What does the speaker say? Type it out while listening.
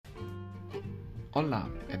Olá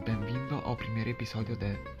e bem-vindo ao primeiro episódio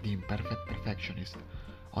de The Imperfect Perfectionist,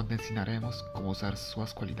 onde ensinaremos como usar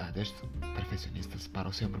suas qualidades perfeccionistas para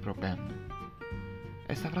o seu próprio bem.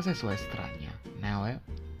 Esta frase soa estranha, não é?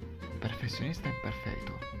 Perfeccionista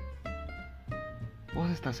imperfeito.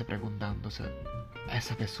 Você está se perguntando se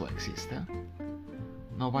essa pessoa existe?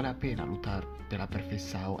 Não vale a pena lutar pela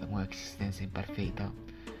perfeição em uma existência imperfeita,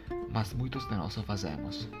 mas muitos de nós o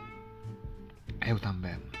fazemos. Eu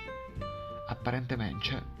também.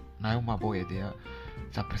 Aparentemente, não é uma boa ideia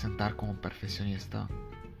se apresentar como perfeccionista.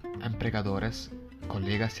 Empregadores,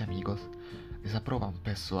 colegas e amigos desaprovam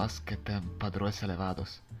pessoas que têm padrões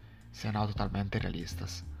elevados, sendo totalmente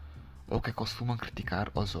realistas, ou que costumam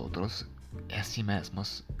criticar os outros e a si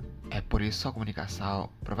mesmos, e por isso a comunicação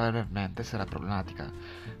provavelmente será problemática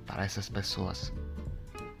para essas pessoas.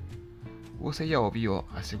 Você já ouviu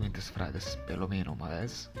as seguintes frases pelo menos uma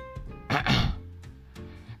vez?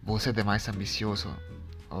 Você é demais ambicioso,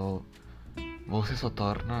 ou você só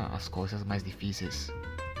torna as coisas mais difíceis,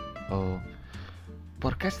 ou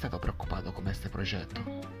por que está tão preocupado com este projeto?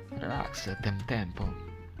 Relax, tem tempo.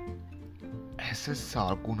 Esses são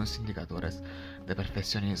alguns indicadores de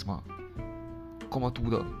perfeccionismo. Como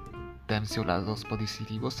tudo, tem seus lados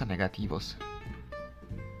positivos e negativos.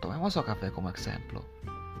 Tomemos o café como exemplo.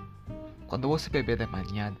 Quando você bebe de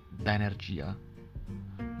manhã, dá energia.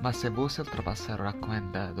 Mas se você ultrapassar o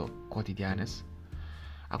recomendado quotidianas,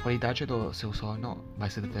 a qualidade do seu sono vai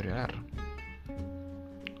se deteriorar.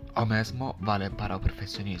 O mesmo vale para o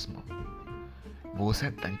perfeccionismo. Você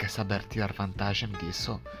tem que saber tirar vantagem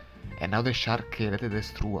disso e não deixar que ele te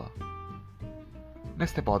destrua.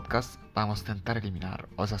 Neste podcast, vamos tentar eliminar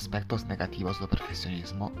os aspectos negativos do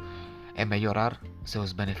perfeccionismo e melhorar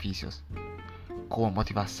seus benefícios, como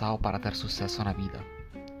motivação para ter sucesso na vida.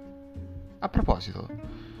 A propósito,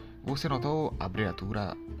 você notou a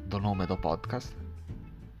abreviatura do nome do podcast?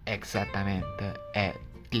 Exatamente, é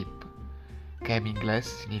TIP, que em inglês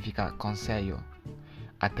significa conselho,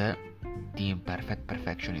 até The Imperfect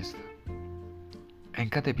Perfectionist. Em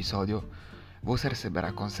cada episódio, você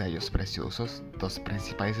receberá conselhos preciosos dos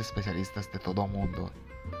principais especialistas de todo o mundo.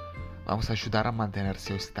 Vamos ajudar a manter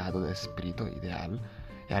seu estado de espírito ideal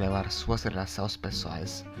e a levar suas relações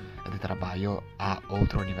pessoais e de trabalho a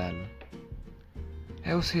outro nível.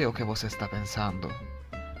 Eu sei o que você está pensando.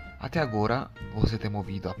 Até agora, você tem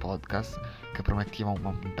ouvido a podcast que prometiam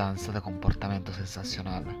uma mudança de comportamento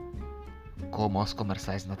sensacional, como os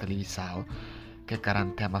comerciais na televisão que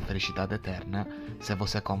garantem uma felicidade eterna se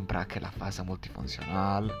você comprar aquela fase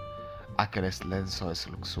multifuncional, aqueles lençóis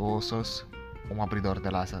luxuosos, um abridor de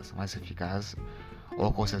lasas mais eficaz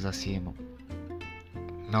ou coisas assim.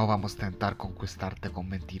 Não vamos tentar conquistar-te com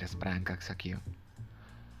mentiras brancas aqui.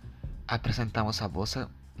 Apresentamos a você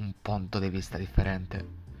um ponto de vista diferente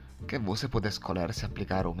que você pode escolher se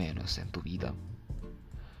aplicar ou menos em tua vida.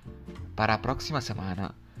 Para a próxima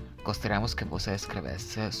semana, gostaríamos que você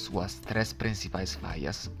escrevesse suas 3 principais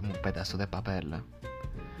falhas em um pedaço de papel.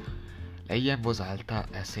 Leia em voz alta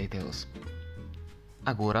e aceite-os.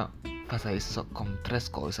 Agora, faça isso com 3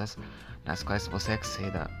 coisas nas quais você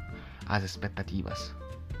exceda as expectativas.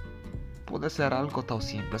 Pode ser algo tão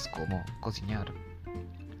simples como cozinhar.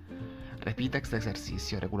 Repita este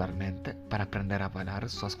exercício regularmente para aprender a avaliar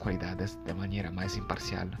suas qualidades de maneira mais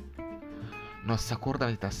imparcial. Nossa curta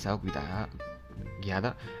meditação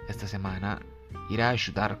guiada esta semana irá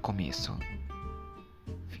ajudar com isso.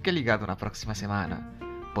 Fique ligado na próxima semana,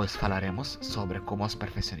 pois falaremos sobre como os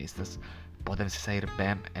perfeccionistas podem se sair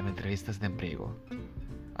bem em entrevistas de emprego.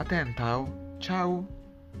 Até então, tchau!